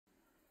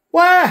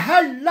Well,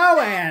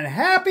 hello and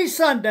happy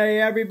Sunday,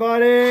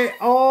 everybody.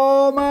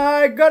 Oh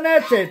my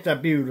goodness, it's a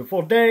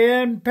beautiful day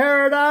in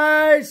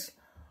paradise.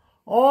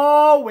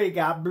 Oh, we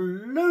got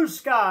blue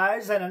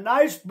skies and a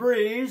nice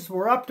breeze.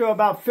 We're up to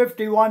about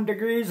 51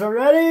 degrees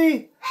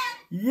already.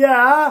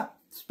 Yeah,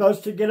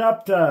 supposed to get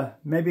up to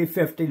maybe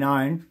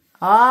 59.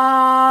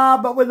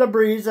 But with a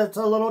breeze, it's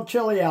a little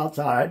chilly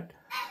outside.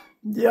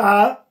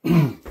 Yeah.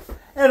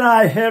 And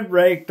I had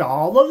raked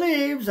all the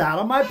leaves out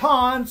of my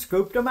pond,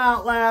 scooped them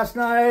out last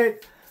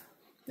night.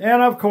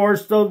 And of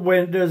course, the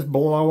wind is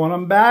blowing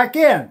them back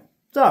in.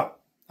 So,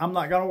 I'm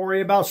not going to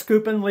worry about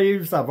scooping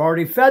leaves. I've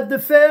already fed the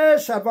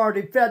fish. I've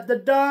already fed the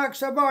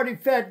ducks. I've already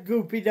fed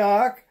Goopy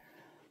Duck.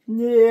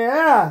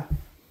 Yeah.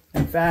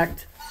 In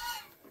fact,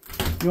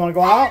 you want to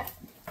go out?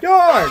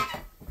 George!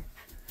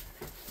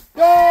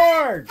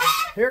 George!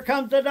 Here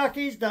comes the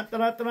duckies. Da, da,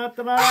 da, da,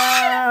 da,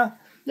 da.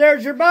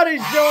 There's your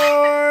buddies,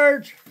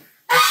 George!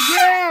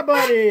 Yeah,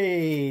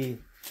 buddy!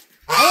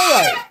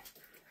 Anyway,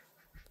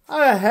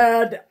 I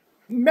had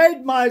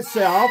made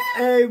myself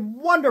a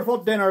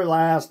wonderful dinner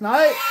last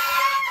night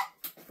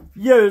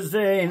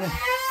using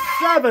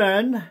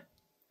 7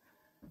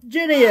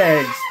 Ginny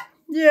eggs.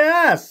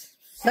 Yes,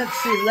 since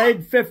she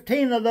laid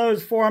 15 of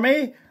those for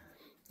me,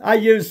 I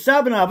used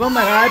 7 of them,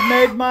 and I've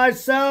made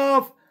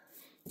myself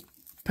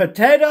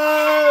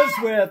potatoes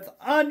with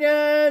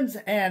onions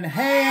and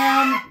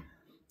ham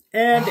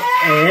and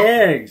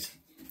eggs.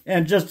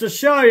 And just to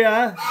show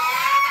you,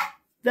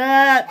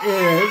 that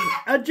is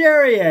a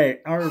Jerry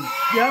egg.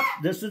 Yep,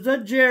 this is a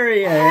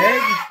Jerry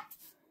egg.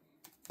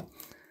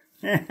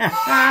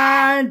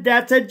 And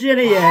that's a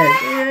Ginny egg.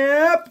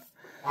 Yep.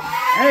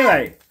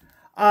 Anyway,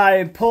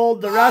 I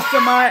pulled the rest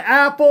of my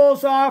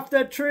apples off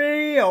the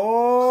tree.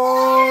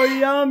 Oh,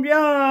 yum,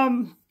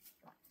 yum.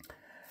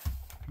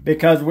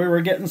 Because we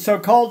were getting so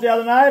cold the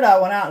other night, I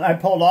went out and I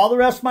pulled all the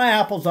rest of my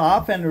apples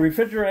off, and the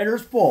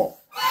refrigerator's full.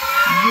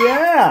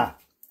 Yeah.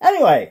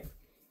 Anyway,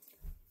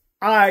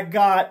 I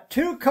got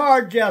 2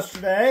 cards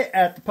yesterday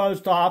at the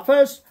post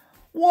office.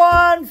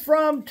 One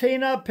from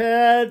Tina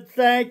Pitt.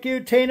 Thank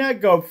you, Tina.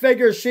 Go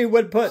figure she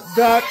would put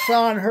ducks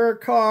on her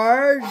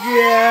card.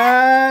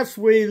 Yes,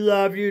 we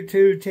love you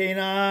too,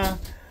 Tina.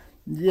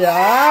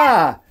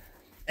 Yeah.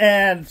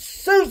 And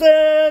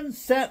Susan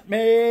sent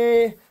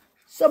me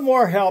some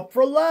more help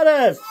for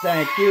lettuce.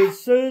 Thank you,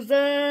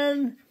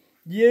 Susan.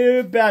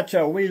 You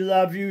betcha. We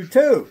love you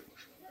too.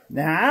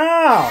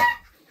 Now,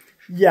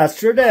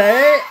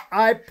 yesterday,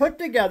 I put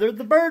together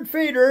the bird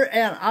feeder,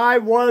 and I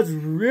was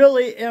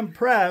really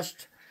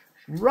impressed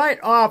right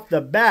off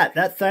the bat.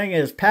 That thing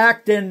is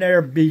packed in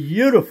there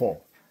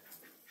beautiful.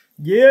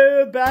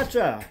 You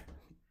betcha.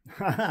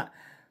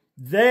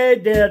 They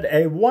did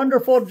a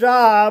wonderful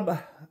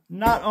job,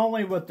 not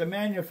only with the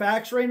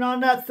manufacturing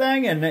on that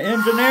thing and the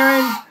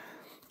engineering,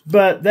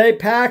 but they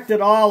packed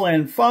it all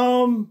in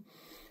foam.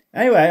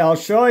 Anyway, I'll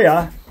show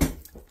you.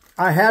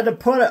 I had to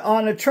put it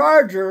on a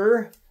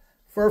charger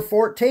for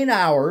 14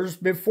 hours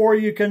before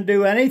you can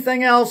do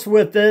anything else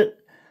with it,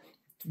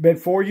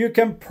 before you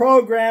can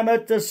program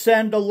it to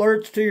send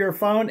alerts to your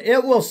phone.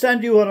 It will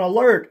send you an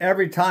alert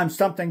every time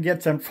something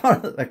gets in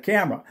front of the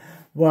camera.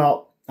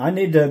 Well, I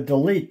need to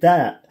delete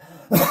that.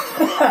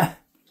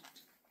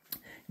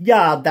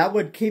 Yeah, that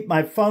would keep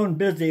my phone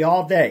busy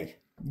all day.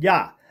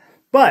 Yeah,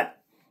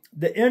 but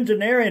the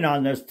engineering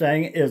on this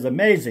thing is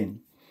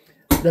amazing.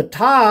 The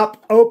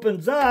top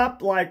opens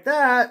up like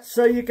that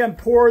so you can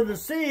pour the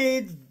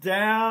seeds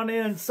down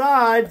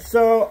inside.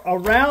 So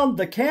around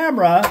the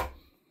camera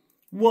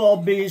will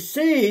be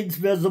seeds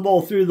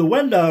visible through the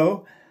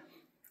window,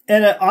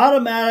 and it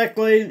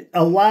automatically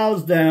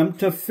allows them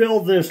to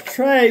fill this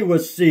tray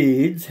with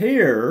seeds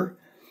here,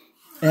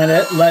 and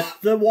it lets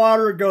the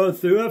water go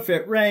through if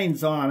it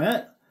rains on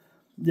it.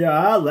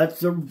 Yeah,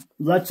 lets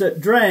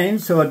it drain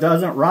so it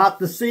doesn't rot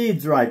the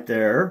seeds right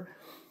there.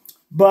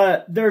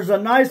 But there's a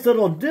nice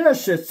little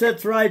dish that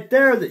sits right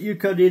there that you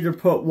could either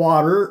put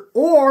water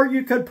or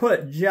you could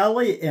put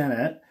jelly in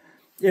it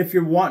if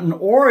you're wanting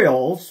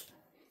Oreos.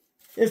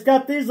 It's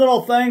got these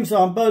little things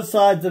on both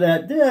sides of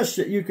that dish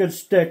that you could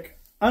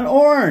stick an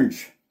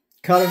orange.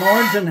 Cut an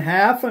orange in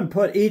half and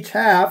put each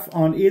half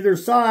on either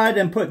side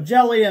and put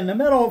jelly in the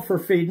middle for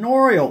feeding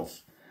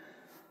Oreos.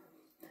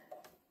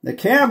 The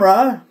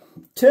camera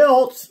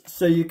tilts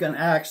so you can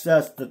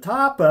access the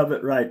top of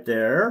it right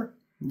there.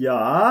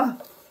 Yeah.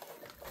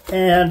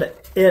 And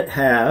it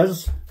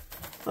has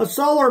a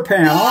solar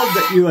panel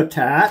that you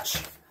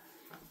attach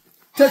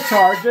to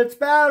charge its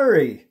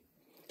battery.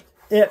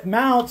 It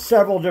mounts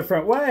several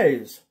different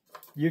ways.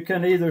 You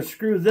can either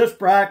screw this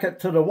bracket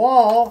to the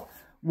wall,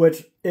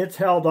 which it's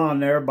held on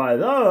there by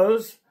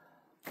those,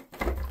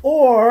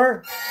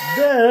 or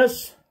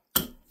this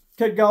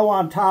could go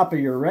on top of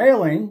your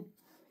railing,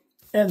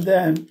 and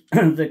then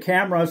the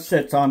camera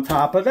sits on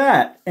top of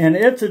that. And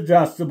it's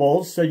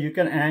adjustable so you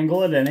can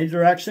angle it any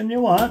direction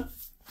you want.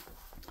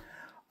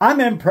 I'm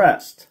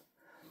impressed.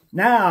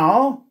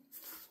 Now,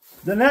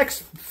 the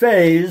next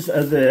phase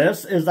of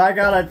this is I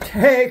gotta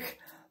take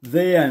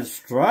the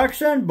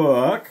instruction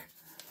book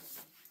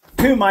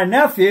to my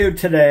nephew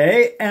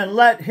today and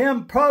let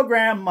him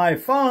program my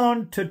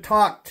phone to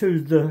talk to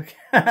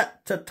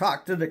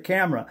the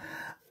camera.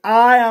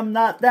 I am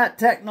not that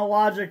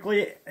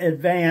technologically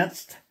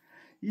advanced.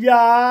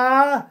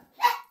 Yeah.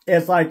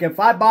 It's like if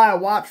I buy a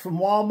watch from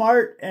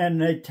Walmart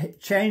and they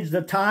change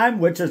the time,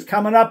 which is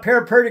coming up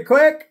here pretty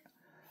quick.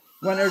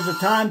 When there's a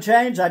time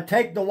change, I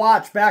take the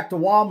watch back to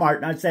Walmart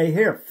and I say,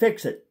 here,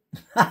 fix it.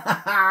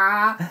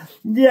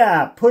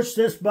 Yeah, push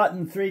this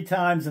button 3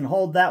 times and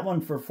hold that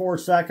one for 4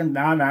 seconds.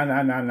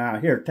 No.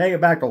 Here, take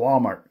it back to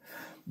Walmart.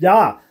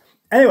 Yeah.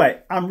 Anyway,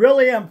 I'm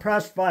really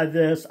impressed by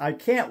this. I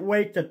can't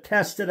wait to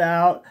test it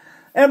out.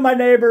 And my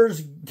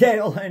neighbors,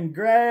 Gail and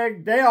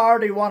Greg, they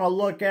already want to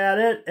look at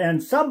it.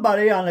 And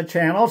somebody on the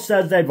channel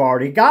says they've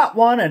already got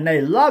one and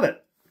they love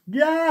it.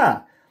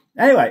 Yeah.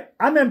 Anyway,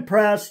 I'm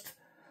impressed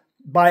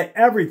by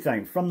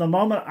everything from the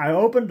moment I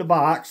opened the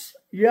box.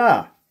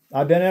 Yeah.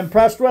 I've been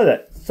impressed with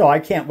it, so I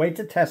can't wait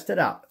to test it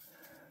out.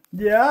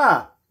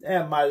 Yeah,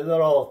 and my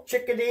little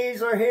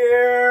chickadees are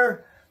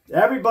here.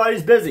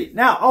 Everybody's busy.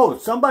 Now, oh,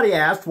 somebody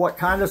asked what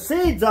kind of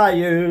seeds I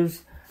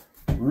use.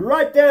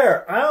 Right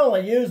there, I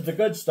only use the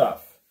good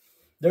stuff.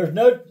 There's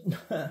no...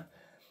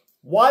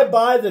 Why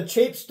buy the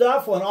cheap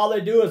stuff when all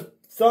they do is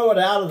throw it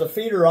out of the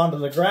feeder onto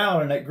the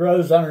ground and it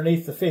grows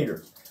underneath the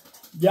feeder?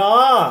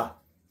 Yeah,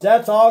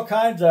 that's all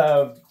kinds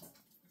of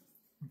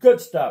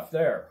good stuff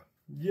there.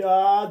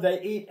 Yeah,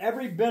 they eat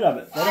every bit of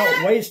it. They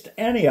don't waste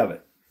any of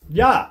it.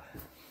 Yeah.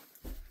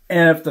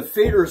 And if the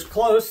feeder's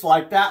close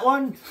like that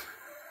one,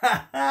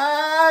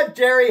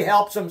 Jerry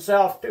helps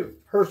himself too.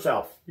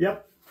 Herself.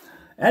 Yep.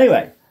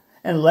 Anyway,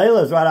 and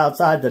Layla's right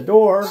outside the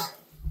door.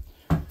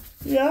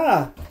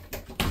 Yeah.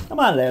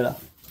 Come on,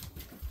 Layla.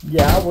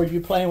 Yeah, were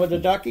you playing with the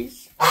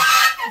duckies?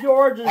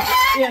 George is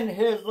in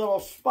his little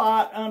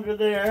spot under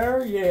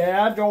there.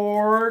 Yeah,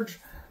 George.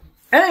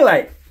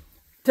 Anyway.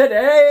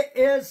 Today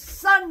is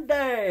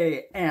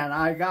Sunday, and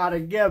I got to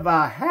give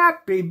a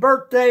happy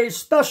birthday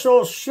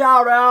special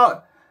shout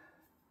out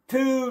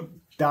to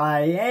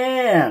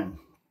Diane.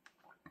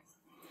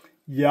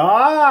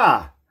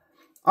 Yeah,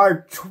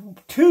 our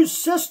 2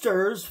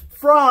 sisters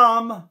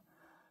from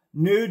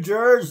New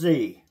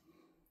Jersey.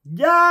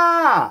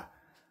 Yeah.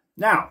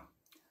 Now,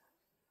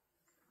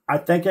 I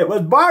think it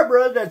was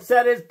Barbara that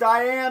said it's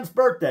Diane's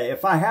birthday.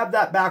 If I have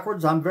that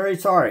backwards, I'm very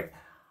sorry.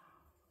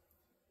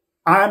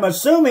 I'm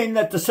assuming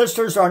that the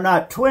sisters are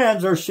not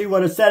twins, or she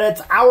would have said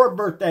it's our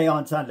birthday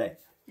on Sunday.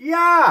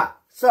 Yeah.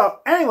 So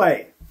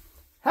anyway,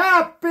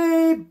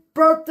 happy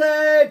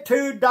birthday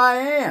to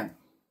Diane.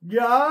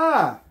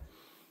 Yeah.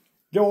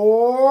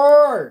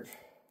 George.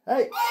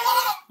 Hey,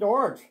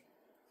 George.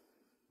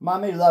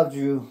 Mommy loves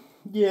you.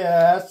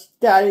 Yes,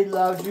 Daddy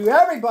loves you.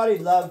 Everybody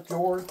loves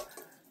George.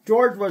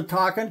 George was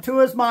talking to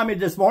his mommy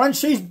this morning.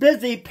 She's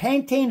busy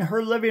painting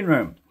her living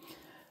room.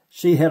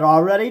 She had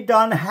already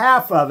done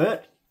half of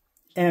it.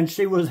 And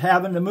she was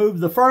having to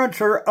move the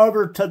furniture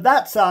over to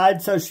that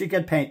side so she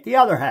could paint the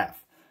other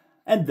half.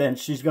 And then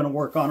she's going to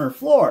work on her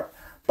floor.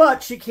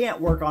 But she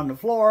can't work on the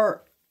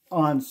floor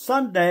on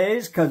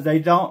Sundays because they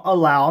don't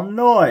allow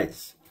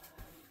noise.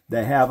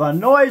 They have a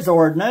noise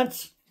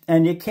ordinance,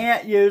 and you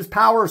can't use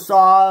power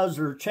saws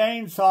or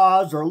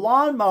chainsaws or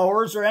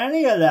lawnmowers or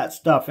any of that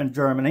stuff in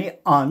Germany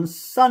on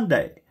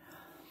Sunday.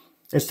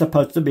 It's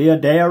supposed to be a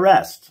day of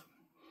rest.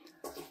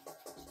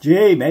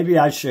 Gee, maybe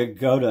I should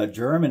go to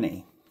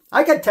Germany.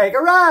 I could take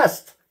a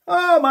rest.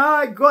 Oh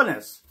my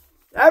goodness.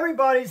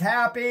 Everybody's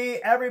happy.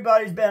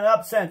 Everybody's been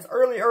up since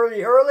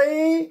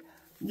early.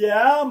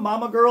 Yeah,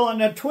 Mama Girl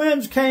and the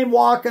twins came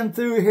walking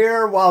through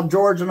here while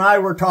George and I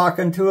were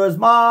talking to his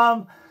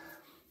mom.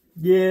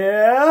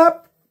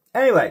 Yep.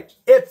 Anyway,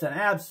 it's an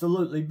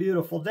absolutely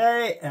beautiful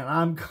day, and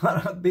I'm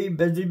going to be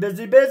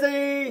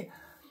busy.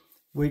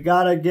 We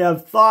got to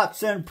give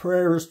thoughts and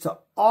prayers to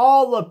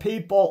all the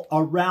people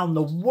around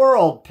the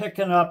world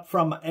picking up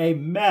from a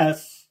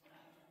mess.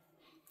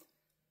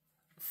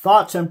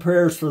 Thoughts and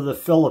prayers for the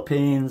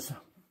Philippines.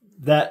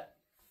 That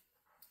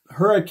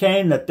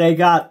hurricane that they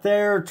got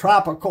there,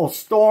 tropical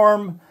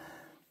storm,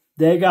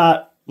 they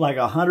got like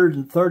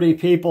 130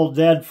 people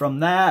dead from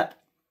that.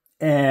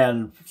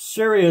 And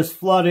serious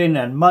flooding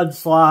and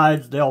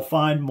mudslides. They'll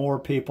find more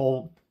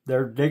people.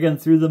 They're digging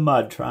through the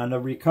mud trying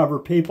to recover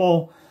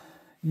people.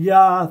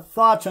 Yeah,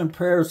 thoughts and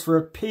prayers for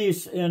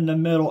peace in the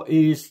Middle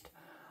East.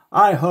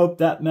 I hope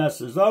that mess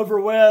is over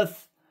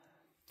with.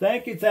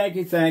 Thank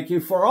you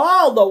for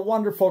all the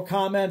wonderful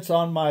comments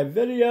on my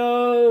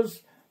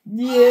videos.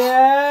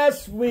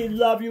 Yes, we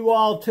love you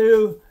all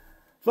too.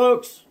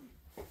 Folks,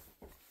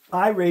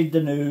 I read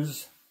the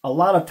news. A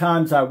lot of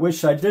times I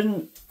wish I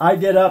didn't. I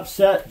get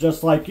upset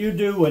just like you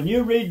do when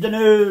you read the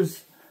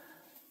news.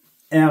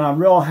 And I'm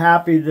real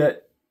happy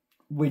that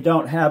we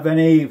don't have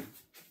any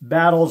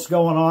battles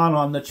going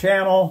on the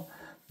channel.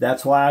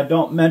 That's why I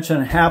don't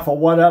mention half of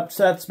what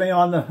upsets me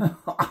on the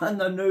on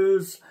the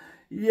news.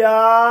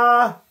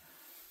 Yeah,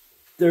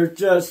 there's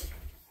just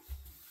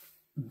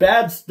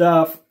bad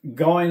stuff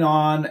going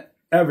on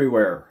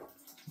everywhere.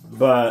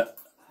 But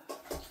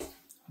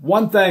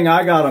one thing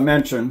I gotta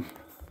mention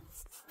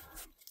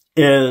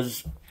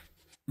is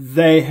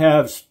they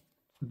have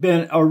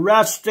been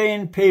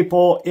arresting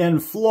people in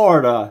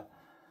Florida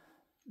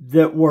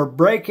that were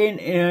breaking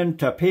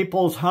into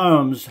people's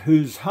homes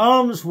whose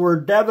homes were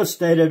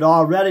devastated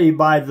already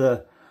by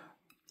the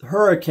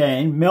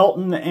hurricane,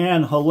 Milton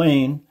and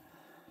Helene.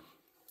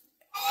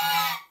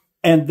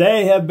 And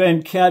they have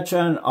been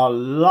catching a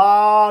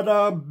lot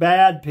of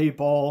bad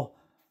people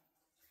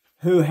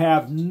who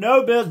have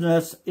no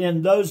business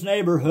in those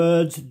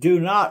neighborhoods,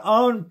 do not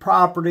own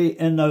property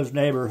in those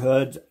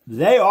neighborhoods.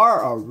 They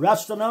are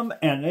arresting them,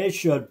 and they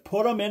should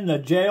put them in the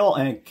jail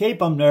and keep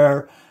them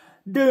there.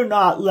 Do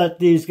not let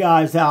these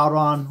guys out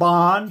on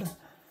bond.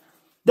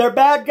 They're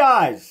bad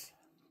guys.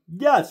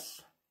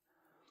 Yes.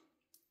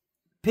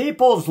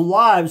 People's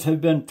lives have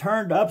been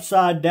turned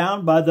upside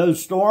down by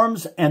those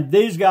storms, and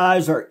these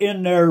guys are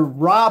in there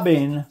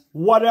robbing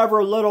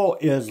whatever little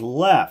is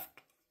left.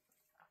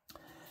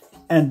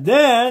 And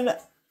then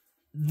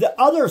the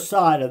other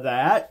side of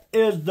that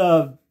is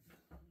the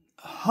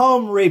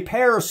home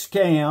repair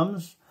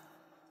scams.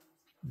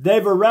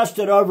 They've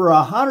arrested over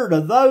 100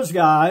 of those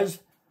guys,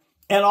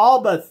 and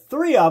all but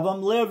 3 of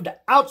them lived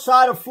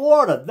outside of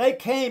Florida. They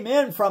came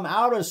in from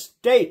out of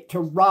state to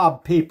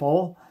rob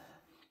people.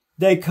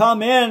 They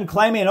come in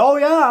claiming, oh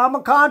yeah, I'm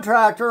a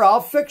contractor,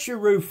 I'll fix your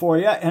roof for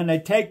you, and they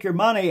take your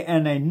money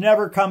and they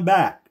never come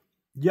back.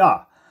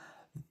 Yeah,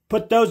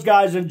 put those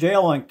guys in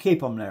jail and keep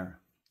them there.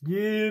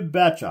 You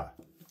betcha.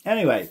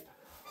 Anyway,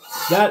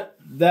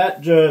 that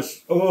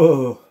just,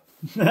 oh,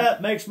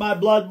 that makes my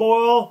blood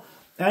boil.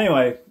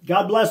 Anyway,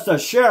 God bless the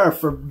sheriff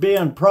for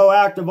being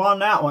proactive on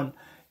that one.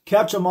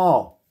 Catch them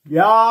all.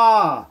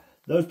 Yeah,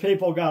 those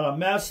people got a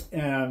mess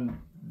and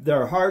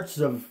their hearts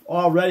have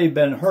already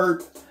been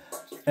hurt.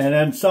 And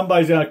then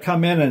somebody's going to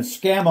come in and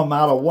scam them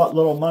out of what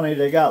little money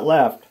they got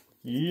left.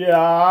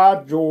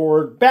 Yeah,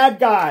 George. Bad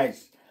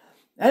guys.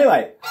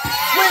 Anyway,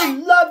 we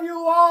love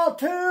you all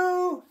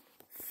too.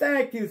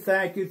 Thank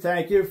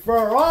you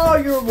for all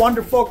your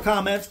wonderful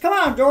comments. Come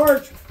on,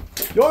 George.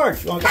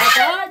 George, you want to go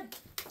outside?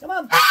 Come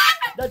on.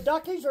 The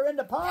duckies are in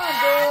the pond,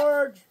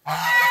 George.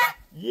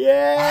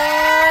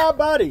 Yeah,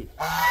 buddy.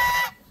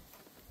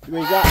 We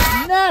got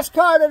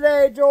NASCAR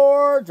today,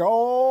 George.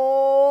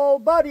 Oh,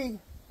 buddy.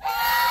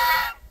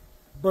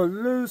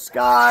 Blue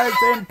skies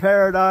in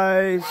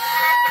paradise.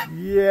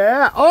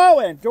 Yeah. Oh,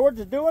 and George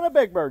is doing a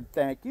big bird.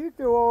 Thank you,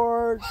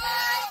 George.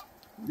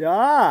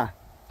 Yeah.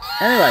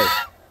 Anyway.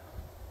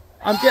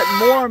 I'm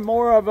getting more and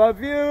more of a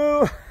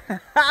view.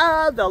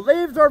 The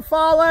leaves are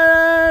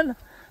falling.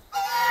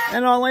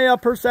 And only a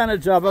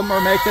percentage of them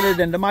are making it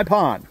into my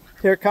pond.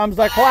 Here comes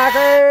the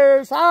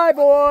quackers. Hi,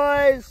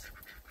 boys.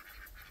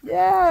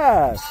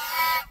 Yes.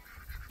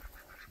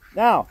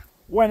 Now,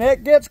 when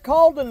it gets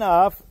cold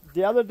enough,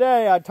 the other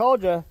day I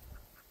told you,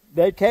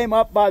 they came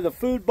up by the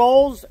food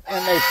bowls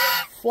and they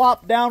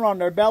flopped down on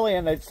their belly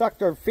and they sucked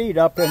their feet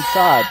up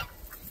inside.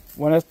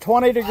 When it's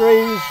 20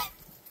 degrees,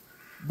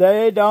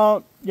 they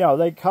don't, you know,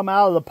 they come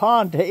out of the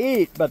pond to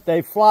eat, but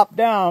they flop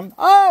down.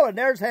 Oh, and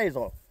there's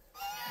Hazel.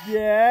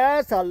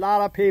 Yes, a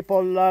lot of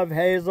people love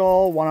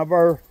Hazel. One of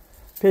our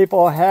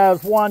people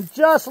has one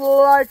just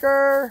like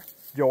her.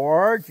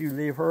 George, you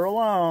leave her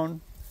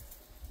alone.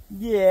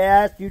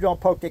 Yes, you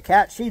don't poke the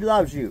cat. She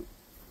loves you.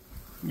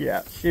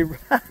 Yeah,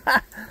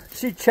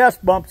 she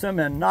chest bumps him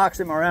and knocks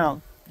him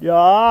around.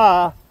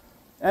 Yeah.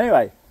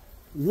 Anyway.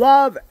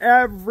 Love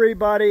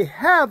everybody.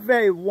 Have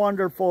a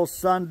wonderful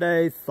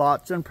Sunday.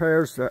 Thoughts and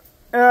prayers to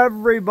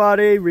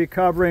everybody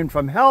recovering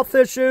from health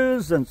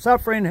issues and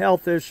suffering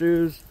health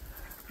issues.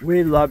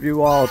 We love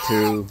you all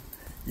too.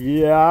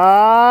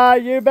 Yeah,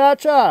 you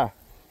betcha.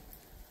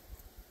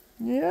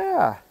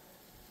 Yeah.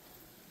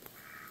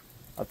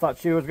 I thought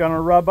she was going to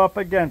rub up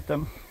against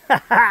him.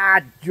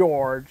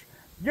 George,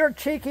 you're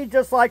cheeky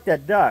just like the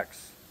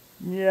ducks.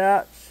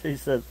 Yeah, she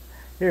says,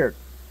 here,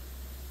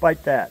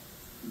 bite that.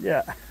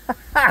 Yeah.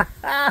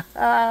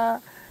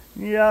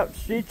 Yep,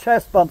 she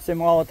chest bumps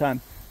him all the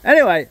time.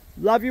 Anyway,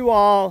 love you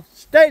all.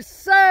 Stay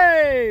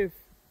safe.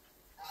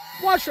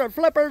 Wash your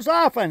flippers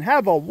off and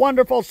have a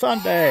wonderful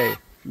Sunday.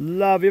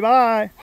 Love you, bye.